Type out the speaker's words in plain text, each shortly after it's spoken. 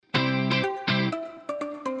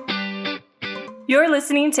You're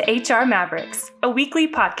listening to HR Mavericks, a weekly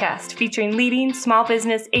podcast featuring leading small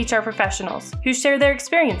business HR professionals who share their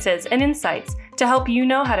experiences and insights to help you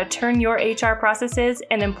know how to turn your HR processes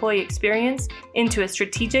and employee experience into a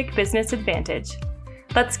strategic business advantage.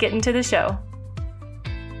 Let's get into the show.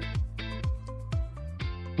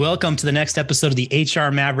 Welcome to the next episode of the HR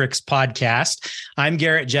Mavericks podcast. I'm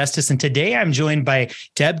Garrett Justice, and today I'm joined by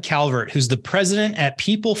Deb Calvert, who's the president at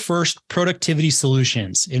People First Productivity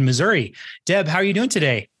Solutions in Missouri. Deb, how are you doing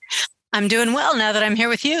today? I'm doing well now that I'm here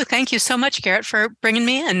with you. Thank you so much, Garrett, for bringing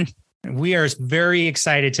me in. We are very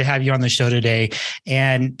excited to have you on the show today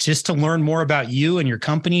and just to learn more about you and your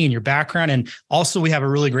company and your background. And also we have a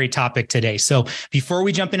really great topic today. So before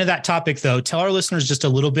we jump into that topic though, tell our listeners just a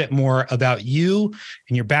little bit more about you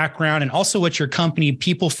and your background and also what your company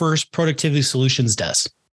People First Productivity Solutions does.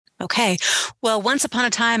 Okay. Well, once upon a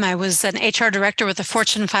time, I was an HR director with the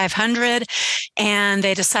Fortune 500 and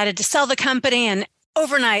they decided to sell the company, and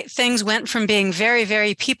overnight, things went from being very,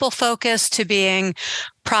 very people-focused to being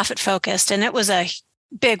profit-focused. And it was a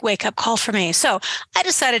big wake-up call for me. So I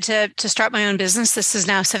decided to start my own business. This is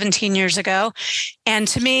now 17 years ago. And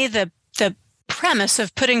to me, the premise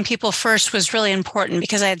of putting people first was really important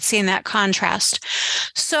because I had seen that contrast.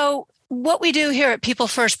 So what we do here at People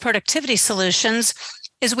First Productivity Solutions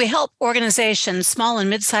is we help organizations, small and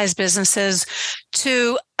mid-sized businesses,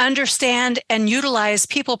 to understand and utilize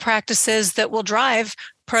people practices that will drive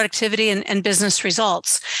productivity and business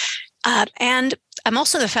results. And I'm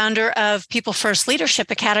also the founder of People First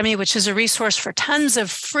Leadership Academy, which is a resource for tons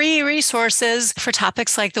of free resources for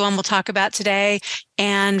topics like the one we'll talk about today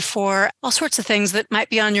and for all sorts of things that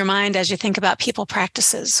might be on your mind as you think about people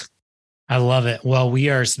practices. I love it. Well, we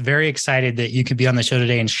are very excited that you could be on the show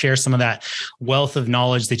today and share some of that wealth of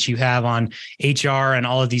knowledge that you have on HR and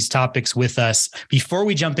all of these topics with us. Before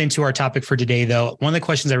we jump into our topic for today, though, one of the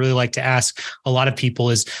questions I really like to ask a lot of people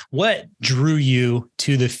is what drew you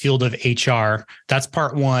to the field of HR? That's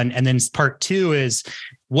part one. And then part two is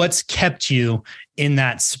what's kept you in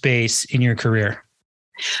that space in your career?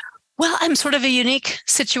 Well, I'm sort of a unique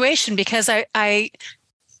situation because I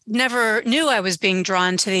never knew I was being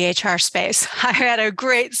drawn to the HR space. I had a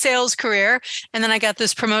great sales career, and then I got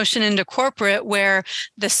this promotion into corporate where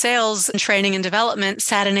the sales and training and development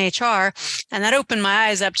sat in HR, and that opened my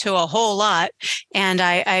eyes up to a whole lot. And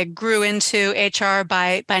I grew into HR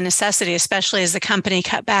by necessity, especially as the company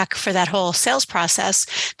cut back for that whole sales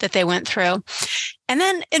process that they went through. And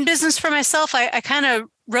then in business for myself, I kind of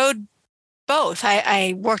rode both.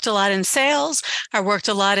 I worked a lot in sales. I worked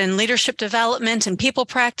a lot in leadership development and people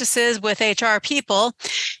practices with HR people.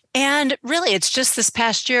 And really, it's just this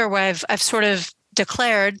past year where I've sort of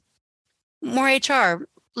declared more HR,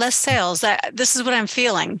 less sales. This is what I'm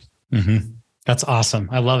feeling. Mm-hmm. That's awesome.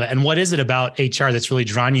 I love it. And what is it about HR that's really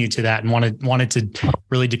drawn you to that and wanted to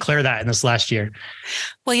really declare that in this last year?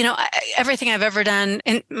 Well, everything I've ever done,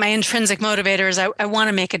 and my intrinsic motivator is I want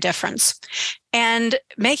to make a difference. And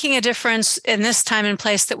making a difference in this time and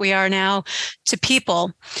place that we are now to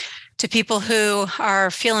people who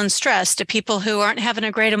are feeling stressed, to people who aren't having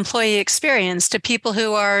a great employee experience, to people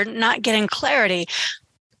who are not getting clarity.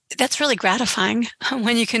 That's really gratifying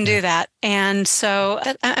when you can do that. And so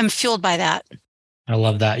I'm fueled by that. I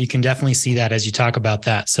love that. You can definitely see that as you talk about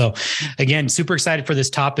that. So again, super excited for this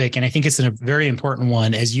topic. And I think it's a very important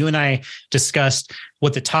one. As you and I discussed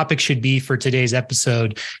what the topic should be for today's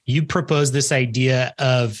episode, you proposed this idea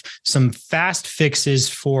of some fast fixes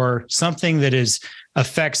for something that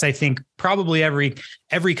affects, I think, probably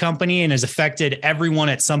every company and has affected everyone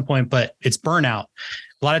at some point, but it's burnout.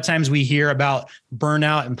 A lot of times we hear about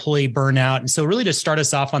burnout, employee burnout. And so really to start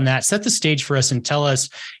us off on that, set the stage for us and tell us,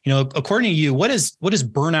 according to you, what does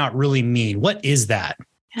burnout really mean? What is that?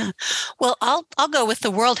 Yeah. Well, I'll go with the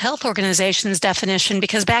World Health Organization's definition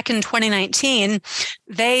because back in 2019,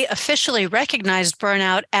 they officially recognized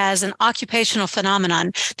burnout as an occupational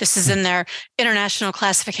phenomenon. This is in their International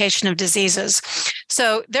Classification of Diseases.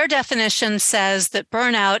 So their definition says that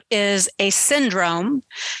burnout is a syndrome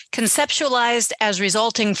conceptualized as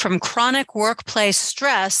resulting from chronic workplace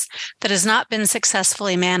stress that has not been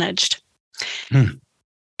successfully managed. And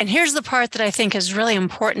here's the part that I think is really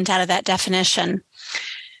important out of that definition.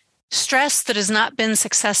 Stress that has not been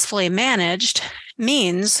successfully managed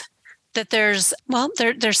means that there's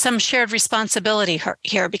some shared responsibility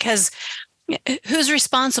here because who's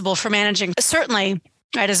responsible for managing? Certainly,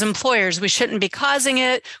 right, as employers, we shouldn't be causing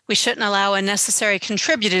it. We shouldn't allow unnecessary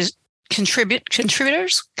contributors to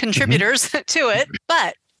it.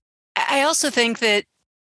 But I also think that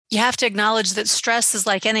you have to acknowledge that stress is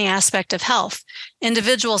like any aspect of health.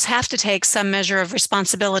 Individuals have to take some measure of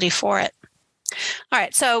responsibility for it. All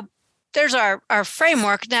right, so there's our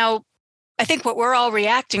framework. Now, I think what we're all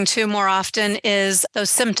reacting to more often is those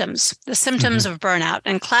symptoms, the symptoms of burnout.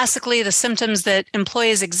 And classically, the symptoms that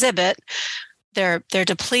employees exhibit, they're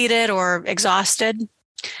depleted or exhausted.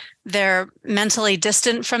 They're mentally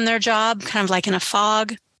distant from their job, kind of like in a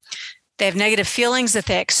fog. They have negative feelings that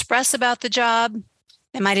they express about the job.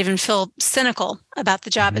 They might even feel cynical about the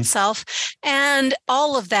job itself. And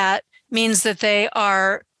all of that means that they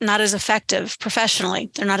are not as effective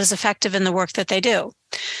professionally. They're not as effective in the work that they do.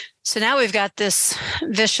 So now we've got this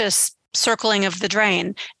vicious circling of the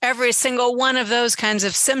drain. Every single one of those kinds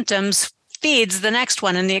of symptoms feeds the next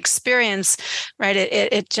one, and the experience, right?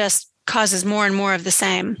 It just causes more and more of the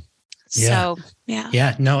same. Yeah. So, yeah.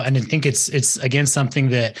 Yeah, no, and I think it's again something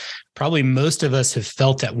that probably most of us have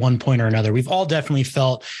felt at one point or another. We've all definitely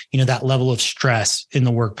felt, that level of stress in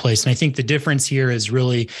the workplace. And I think the difference here is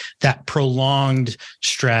really that prolonged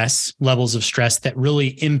stress, levels of stress that really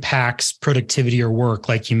impacts productivity or work,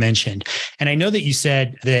 like you mentioned. And I know that you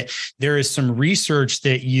said that there is some research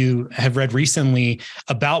that you have read recently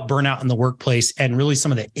about burnout in the workplace and really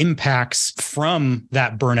some of the impacts from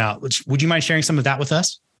that burnout. Would you mind sharing some of that with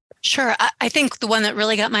us? Sure. I think the one that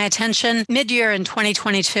really got my attention, mid-year in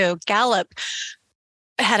 2022, Gallup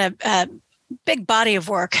had a big body of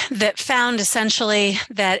work that found essentially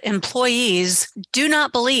that employees do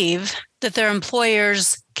not believe that their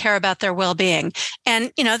employers care about their well-being.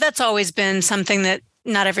 And, that's always been something that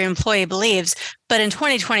not every employee believes. But in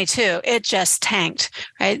 2022, it just tanked,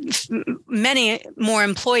 right? Many more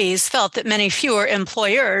employees felt that many fewer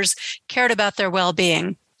employers cared about their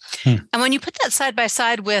well-being. And when you put that side by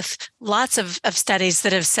side with lots of studies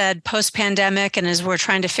that have said post-pandemic, and as we're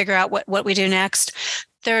trying to figure out what we do next,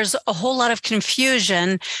 there's a whole lot of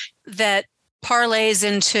confusion that parlays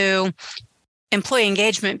into employee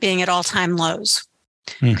engagement being at all-time lows.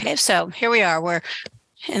 Okay, so here we are. We're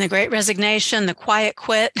in the Great Resignation, the quiet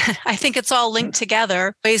quit. I think it's all linked together.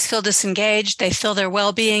 Employees feel disengaged. They feel their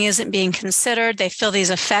well-being isn't being considered. They feel these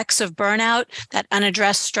effects of burnout, that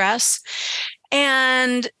unaddressed stress.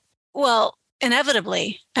 And well,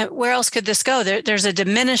 inevitably, where else could this go? There's a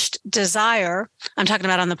diminished desire. I'm talking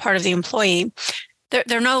about on the part of the employee.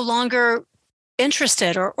 They're no longer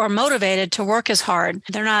interested or motivated to work as hard.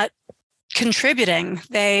 They're not contributing.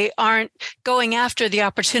 They aren't going after the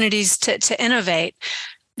opportunities to innovate.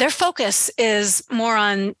 Their focus is more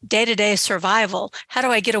on day-to-day survival. How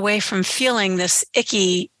do I get away from feeling this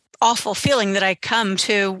icky, awful feeling that I come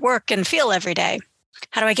to work and feel every day?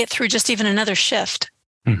 How do I get through just even another shift?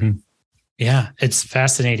 Mm-hmm. Yeah, it's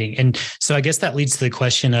fascinating. And so I guess that leads to the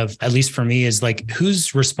question of, at least for me, is like,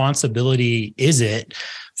 whose responsibility is it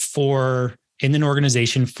in an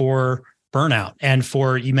organization for burnout and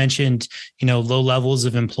for, you mentioned, low levels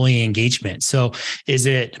of employee engagement. So is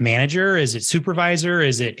it manager? Is it supervisor?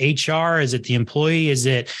 Is it HR? Is it the employee?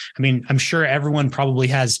 I'm sure everyone probably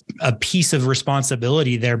has a piece of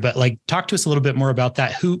responsibility there, but talk to us a little bit more about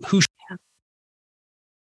that. Who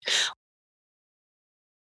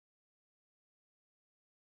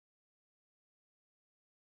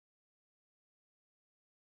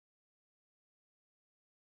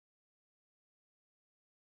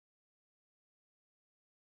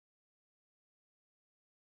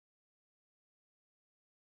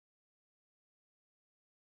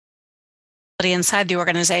inside the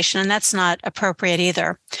organization, and that's not appropriate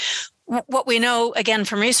either. What we know, again,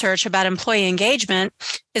 from research about employee engagement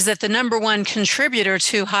is that the number one contributor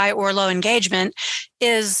to high or low engagement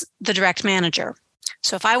is the direct manager.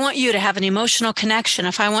 So if I want you to have an emotional connection,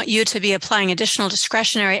 if I want you to be applying additional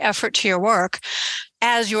discretionary effort to your work,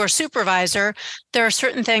 as your supervisor, there are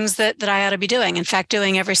certain things that I ought to be doing. In fact,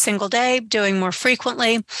 doing every single day, doing more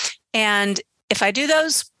frequently. And if I do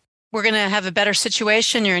those, we're going to have a better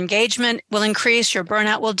situation. Your engagement will increase, your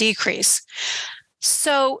burnout will decrease.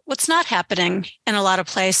 So what's not happening in a lot of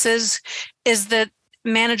places is that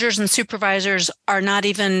managers and supervisors are not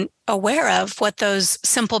even aware of what those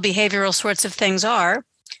simple behavioral sorts of things are,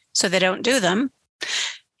 so they don't do them.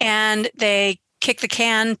 And they kick the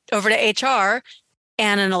can over to HR.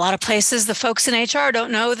 And in a lot of places, the folks in HR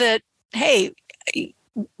don't know that, hey,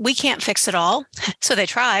 we can't fix it all. So they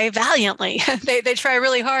try valiantly. They try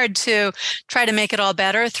really hard to try to make it all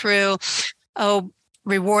better through,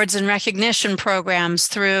 rewards and recognition programs,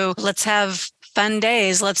 through let's have fun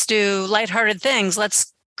days, let's do lighthearted things,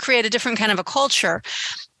 let's create a different kind of a culture.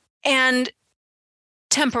 And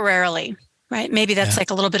temporarily, right? Maybe that's like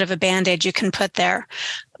a little bit of a Band-Aid you can put there.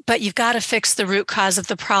 But you've got to fix the root cause of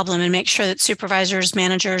the problem and make sure that supervisors,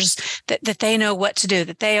 managers, that they know what to do,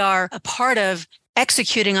 that they are a part of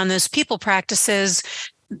executing on those people practices,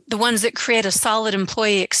 the ones that create a solid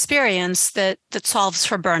employee experience that solves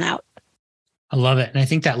for burnout. I love it. And I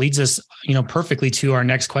think that leads us, perfectly to our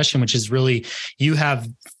next question, which is really, you have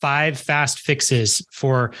 5 fast fixes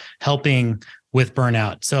for helping with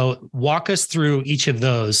burnout. So walk us through each of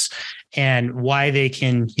those and why they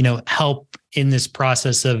can, help in this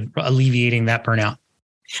process of alleviating that burnout.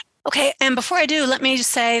 Okay. And before I do, let me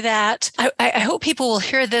just say that I hope people will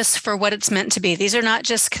hear this for what it's meant to be. These are not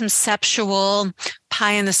just conceptual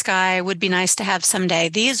pie in the sky, would be nice to have someday.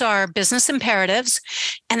 These are business imperatives,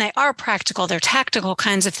 and they are practical. They're tactical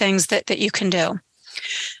kinds of things that you can do.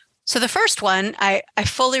 So the first one, I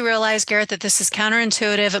fully realize, Garrett, that this is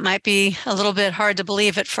counterintuitive. It might be a little bit hard to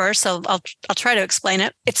believe at first, so I'll try to explain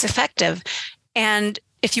it. It's effective. And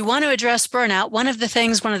if you want to address burnout, one of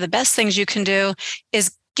the best things you can do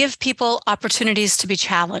is give people opportunities to be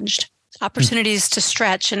challenged, opportunities to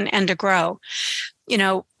stretch and to grow.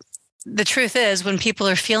 The truth is, when people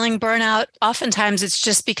are feeling burnout, oftentimes it's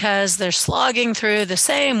just because they're slogging through the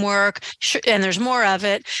same work and there's more of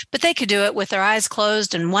it, but they could do it with their eyes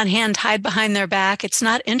closed and one hand tied behind their back. It's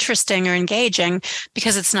not interesting or engaging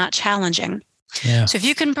because it's not challenging. Yeah. So if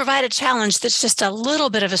you can provide a challenge that's just a little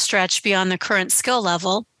bit of a stretch beyond the current skill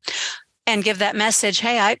level and give that message,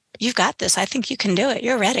 hey, you've got this. I think you can do it.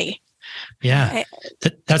 You're ready. Yeah,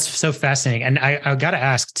 that's so fascinating. And I got to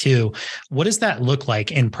ask too, what does that look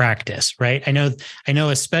like in practice, right? I know,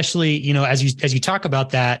 especially, as you talk about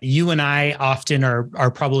that, you and I often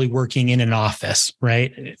are probably working in an office,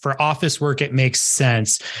 right? For office work, it makes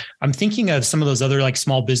sense. I'm thinking of some of those other like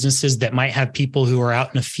small businesses that might have people who are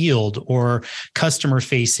out in the field or customer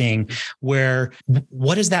facing, where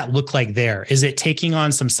what does that look like there? Is it taking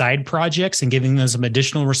on some side projects and giving them some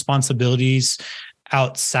additional responsibilities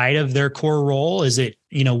outside of their core role? Is it,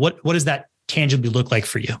 what does that tangibly look like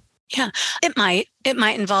for you? Yeah, it might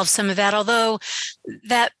involve some of that, although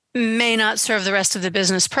that may not serve the rest of the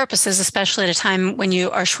business purposes, especially at a time when you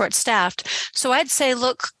are short-staffed. So I'd say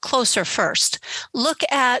look closer first. Look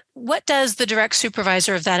at what does the direct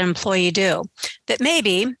supervisor of that employee do that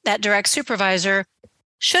maybe that direct supervisor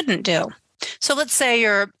shouldn't do. So let's say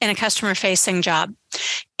you're in a customer-facing job,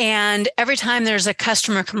 and every time there's a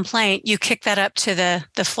customer complaint, you kick that up to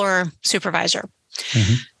the floor supervisor.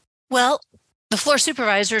 Mm-hmm. Well, the floor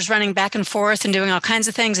supervisor is running back and forth and doing all kinds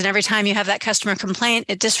of things. And every time you have that customer complaint,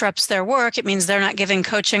 it disrupts their work. It means they're not giving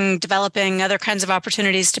coaching, developing other kinds of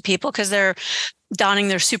opportunities to people because they're donning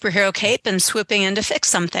their superhero cape and swooping in to fix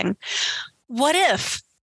something. What if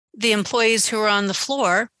the employees who are on the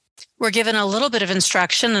floor were given a little bit of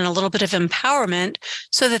instruction and a little bit of empowerment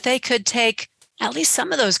so that they could take at least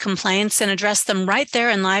some of those complaints and address them right there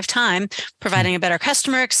in live time, providing a better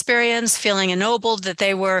customer experience, feeling ennobled that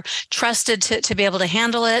they were trusted to be able to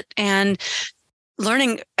handle it, and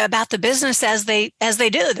learning about the business as they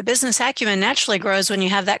do. The business acumen naturally grows when you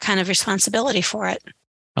have that kind of responsibility for it.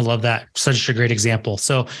 I love that. Such a great example.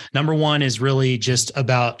 So number one is really just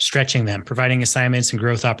about stretching them, providing assignments and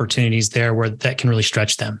growth opportunities there where that can really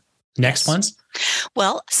stretch them. Next ones?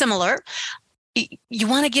 Well, similar. You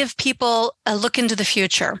want to give people a look into the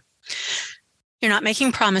future. You're not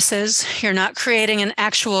making promises. You're not creating an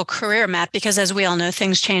actual career map because, as we all know,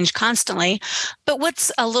 things change constantly. But what's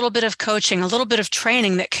a little bit of coaching, a little bit of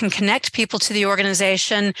training that can connect people to the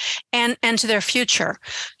organization and to their future?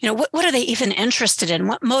 What are they even interested in?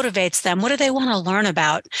 What motivates them? What do they want to learn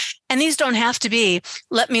about? And these don't have to be,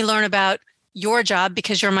 let me learn about your job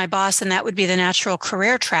because you're my boss and that would be the natural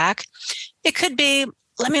career track. It could be,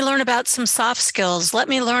 let me learn about some soft skills. Let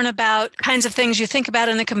me learn about kinds of things you think about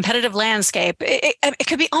in the competitive landscape. It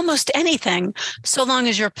could be almost anything, so long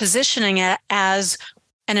as you're positioning it as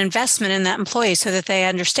an investment in that employee so that they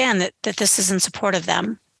understand that this is in support of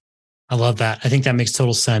them. I love that. I think that makes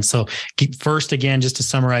total sense. So first, again, just to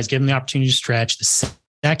summarize, give them the opportunity to stretch. The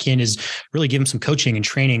second is really give them some coaching and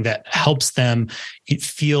training that helps them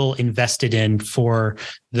feel invested in for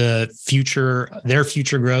the future, their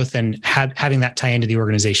future growth, and having that tie into the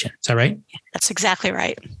organization. Is that right? That's exactly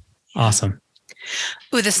right. Awesome.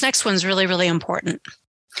 Ooh, this next one's really, really important.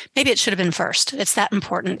 Maybe it should have been first. It's that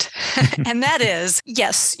important. And that is,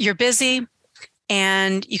 yes, you're busy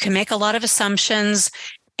and you can make a lot of assumptions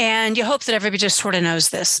and you hope that everybody just sort of knows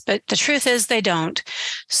this, but the truth is they don't.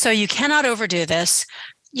 So you cannot overdo this.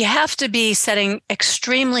 You have to be setting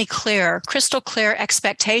extremely clear, crystal clear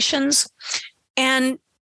expectations and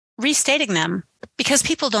restating them because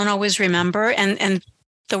people don't always remember and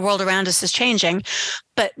the world around us is changing.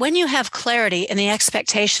 But when you have clarity in the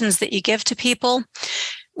expectations that you give to people,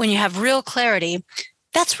 when you have real clarity,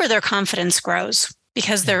 that's where their confidence grows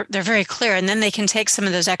because they're very clear, and then they can take some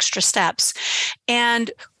of those extra steps. And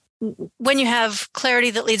when you have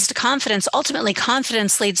clarity that leads to confidence, ultimately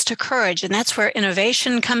confidence leads to courage. And that's where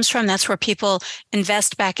innovation comes from. That's where people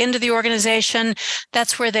invest back into the organization.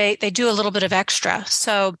 That's where they do a little bit of extra.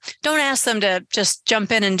 So don't ask them to just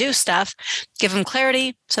jump in and do stuff. Give them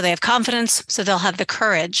clarity so they have confidence, so they'll have the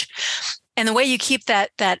courage. And the way you keep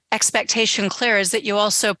that expectation clear is that you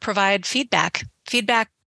also provide feedback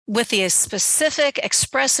with the specific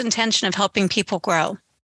express intention of helping people grow.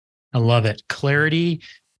 I love it. Clarity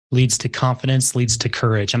leads to confidence, leads to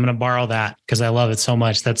courage. I'm going to borrow that because I love it so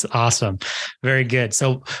much. That's awesome. Very good.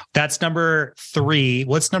 So that's number 3.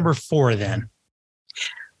 What's number 4 then?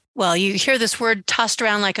 Well, you hear this word tossed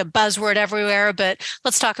around like a buzzword everywhere, but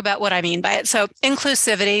let's talk about what I mean by it. So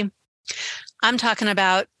inclusivity, I'm talking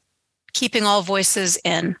about keeping all voices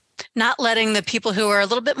in, not letting the people who are a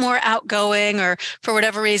little bit more outgoing or for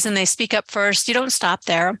whatever reason they speak up first. You don't stop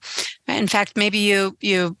there. In fact, maybe you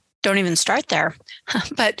don't even start there,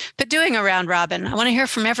 but doing a round robin. I want to hear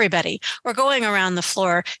from everybody, or going around the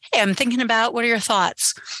floor. Hey, I'm thinking about, what are your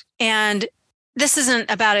thoughts? And this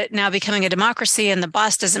isn't about it now becoming a democracy and the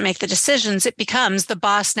boss doesn't make the decisions. It becomes the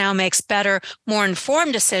boss now makes better, more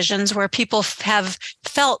informed decisions where people have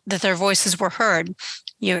felt that their voices were heard.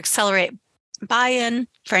 You accelerate buy-in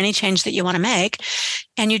for any change that you want to make,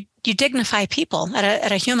 and you dignify people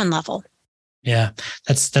at a human level. Yeah,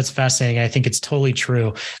 that's fascinating. I think it's totally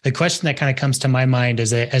true. The question that kind of comes to my mind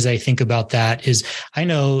as I think about that is, I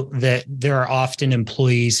know that there are often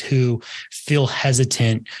employees who feel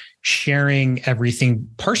hesitant sharing everything,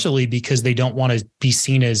 partially because they don't want to be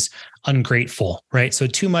seen as ungrateful, right? So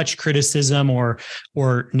too much criticism or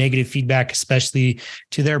negative feedback, especially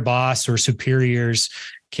to their boss or superiors,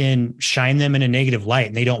 can shine them in a negative light,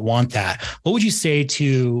 and they don't want that. What would you say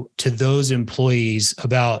to those employees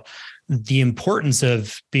about the importance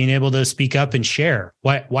of being able to speak up and share?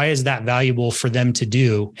 Why is that valuable for them to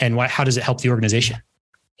do? And how does it help the organization?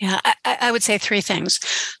 Yeah, I would say 3 things.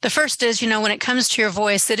 The first is, when it comes to your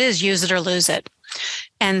voice, it is use it or lose it.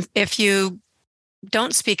 And if you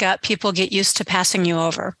don't speak up, people get used to passing you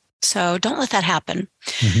over. So don't let that happen.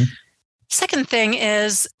 Mm-hmm. Second thing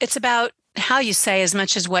is, it's about how you say as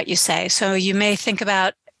much as what you say. So you may think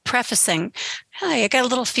about prefacing, hey, I got a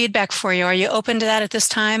little feedback for you. Are you open to that at this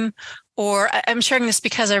time? Or I'm sharing this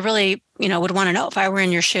because I really, would want to know if I were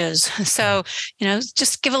in your shoes. So,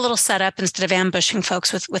 just give a little setup instead of ambushing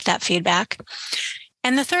folks with that feedback.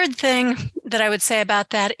 And the third thing that I would say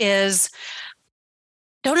about that is,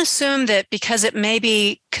 don't assume that because it may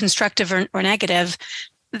be constructive or negative,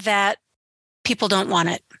 that people don't want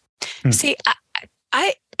it. See,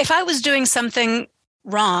 if I was doing something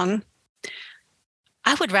wrong,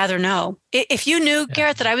 I would rather know. If you knew,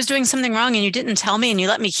 Garrett, that I was doing something wrong and you didn't tell me and you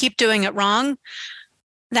let me keep doing it wrong,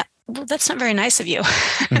 that's not very nice of you,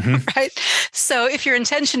 mm-hmm. Right? So if your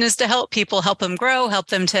intention is to help people, help them grow, help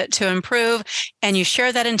them to improve, and you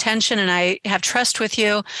share that intention and I have trust with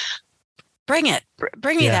you, bring it.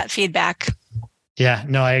 Bring me that feedback. Yeah,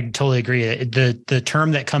 no, I totally agree. The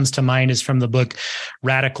term that comes to mind is from the book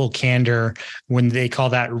Radical Candor, when they call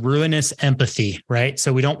that ruinous empathy, right?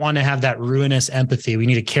 So we don't want to have that ruinous empathy. We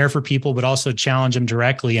need to care for people, but also challenge them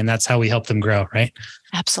directly. And that's how we help them grow, right?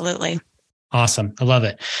 Absolutely. Awesome. I love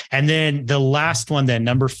it. And then the last one, then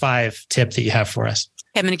number 5 tip that you have for us.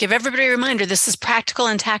 I'm going to give everybody a reminder. This is practical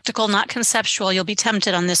and tactical, not conceptual. You'll be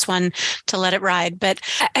tempted on this one to let it ride. But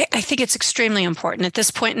I think it's extremely important at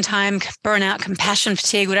this point in time, burnout, compassion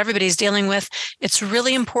fatigue, what everybody's dealing with. It's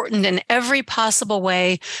really important in every possible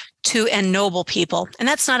way to ennoble people. And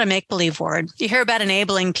that's not a make-believe word. You hear about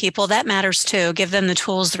enabling people. That matters too. Give them the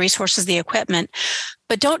tools, the resources, the equipment.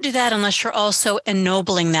 But don't do that unless you're also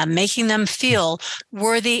ennobling them, making them feel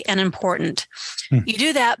worthy and important. You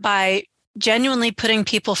do that by genuinely putting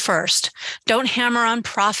people first. Don't hammer on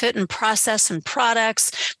profit and process and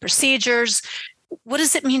products, procedures. What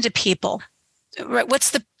does it mean to people?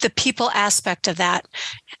 What's the people aspect of that?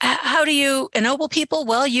 How do you ennoble people?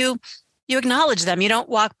 Well, you acknowledge them. You don't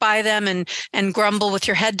walk by them and grumble with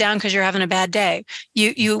your head down because you're having a bad day.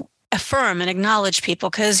 You affirm and acknowledge people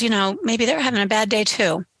because, maybe they're having a bad day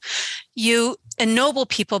too. You ennoble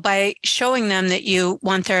people by showing them that you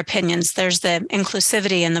want their opinions. There's the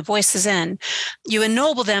inclusivity and the voices in. You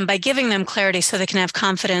ennoble them by giving them clarity so they can have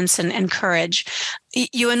confidence and courage.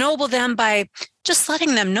 You ennoble them by just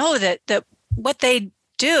letting them know that what they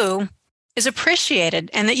do is appreciated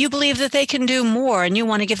and that you believe that they can do more and you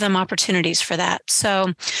want to give them opportunities for that.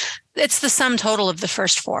 So it's the sum total of the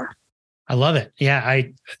first 4. I love it. Yeah,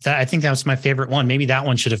 I think that was my favorite one. Maybe that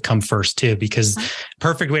one should have come first too, because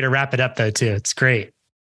perfect way to wrap it up though too. It's great.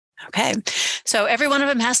 Okay. So every one of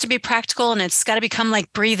them has to be practical and it's got to become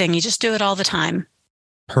like breathing. You just do it all the time.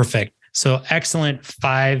 Perfect. So excellent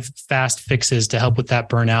 5 fast fixes to help with that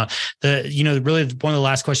burnout. Really one of the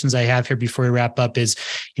last questions I have here before we wrap up is,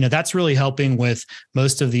 that's really helping with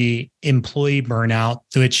most of the employee burnout,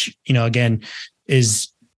 which, again, is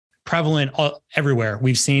prevalent everywhere.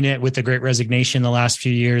 We've seen it with the Great Resignation the last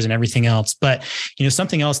few years and everything else. But,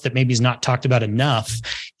 something else that maybe is not talked about enough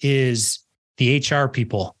is the HR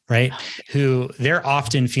people, right? Who they're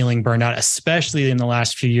often feeling burnout, especially in the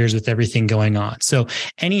last few years with everything going on. So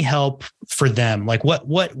any help for them, like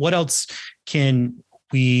what else can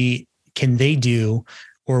they do,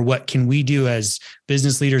 or what can we do as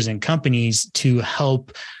business leaders and companies to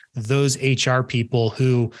help those HR people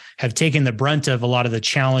who have taken the brunt of a lot of the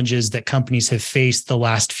challenges that companies have faced the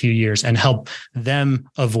last few years and help them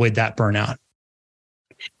avoid that burnout?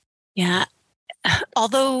 Yeah.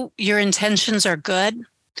 Although your intentions are good,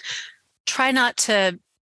 try not to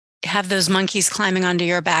have those monkeys climbing onto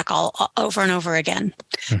your back all over and over again.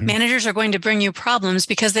 Mm-hmm. Managers are going to bring you problems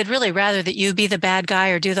because they'd really rather that you be the bad guy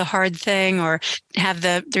or do the hard thing or have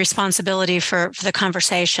the responsibility for the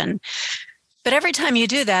conversation. But every time you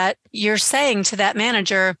do that, you're saying to that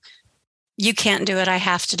manager, you can't do it, I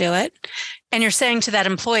have to do it. And you're saying to that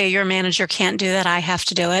employee, your manager can't do that, I have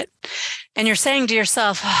to do it. And you're saying to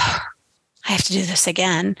yourself, I have to do this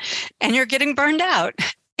again. And you're getting burned out.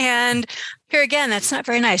 And here again, that's not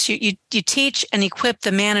very nice. You teach and equip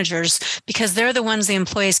the managers because they're the ones the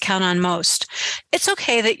employees count on most. It's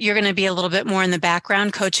okay that you're going to be a little bit more in the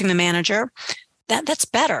background coaching the manager. That's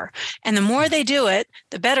better. And the more they do it,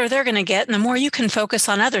 the better they're going to get. And the more you can focus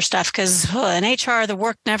on other stuff because in HR, the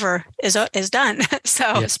work never is done.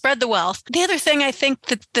 So Spread the wealth. The other thing I think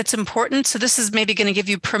that's important, so this is maybe going to give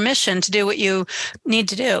you permission to do what you need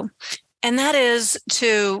to do. And that is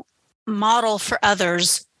to model for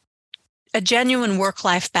others a genuine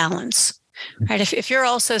work-life balance, right? If you're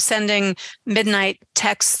also sending midnight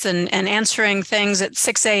texts and answering things at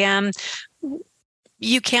 6 a.m.,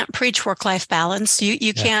 you can't preach work-life balance.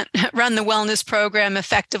 You can't run the wellness program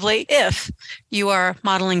effectively if you are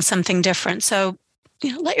modeling something different. So,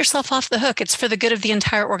 let yourself off the hook. It's for the good of the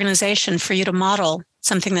entire organization for you to model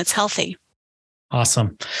something that's healthy.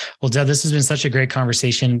 Awesome. Well, Deb, this has been such a great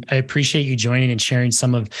conversation. I appreciate you joining and sharing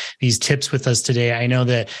some of these tips with us today. I know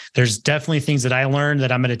that there's definitely things that I learned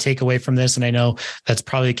that I'm going to take away from this. And I know that's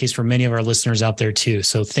probably the case for many of our listeners out there too.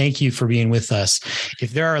 So thank you for being with us.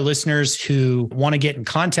 If there are listeners who want to get in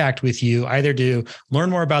contact with you, either to learn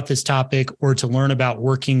more about this topic or to learn about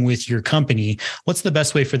working with your company, what's the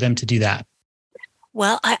best way for them to do that?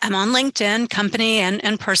 Well, I'm on LinkedIn, company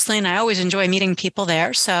and personally, and I always enjoy meeting people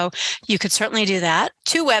there. So you could certainly do that.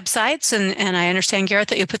 2 websites, and I understand, Garrett,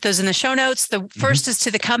 that you put those in the show notes. The first is to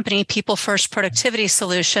the company, People First Productivity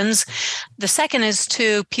Solutions. The second is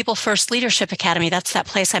to People First Leadership Academy. That's that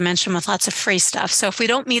place I mentioned with lots of free stuff. So if we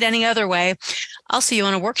don't meet any other way, I'll see you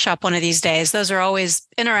on a workshop one of these days. Those are always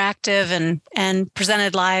interactive and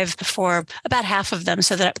presented live for about half of them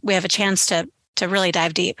so that we have a chance to really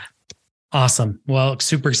dive deep. Awesome. Well,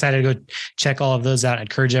 super excited to go check all of those out. I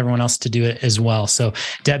encourage everyone else to do it as well. So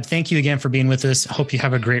Deb, thank you again for being with us. Hope you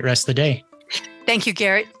have a great rest of the day. Thank you,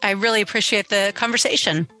 Garrett. I really appreciate the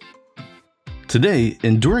conversation. Today,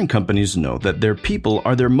 enduring companies know that their people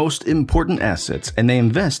are their most important assets and they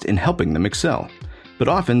invest in helping them excel. But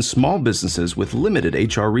often, small businesses with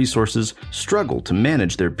limited HR resources struggle to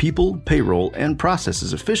manage their people, payroll, and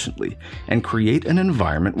processes efficiently and create an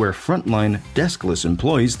environment where frontline, deskless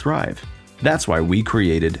employees thrive. That's why we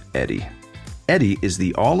created Eddy. Eddy is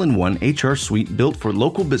the all-in-one HR suite built for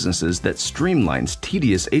local businesses that streamlines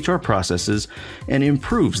tedious HR processes and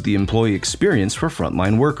improves the employee experience for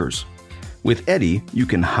frontline workers. With Eddy, you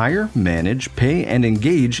can hire, manage, pay, and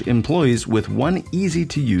engage employees with one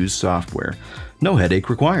easy-to-use software. No headache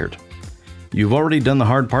required. You've already done the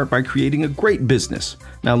hard part by creating a great business.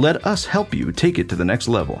 Now let us help you take it to the next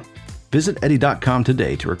level. Visit Eddy.com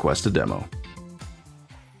today to request a demo.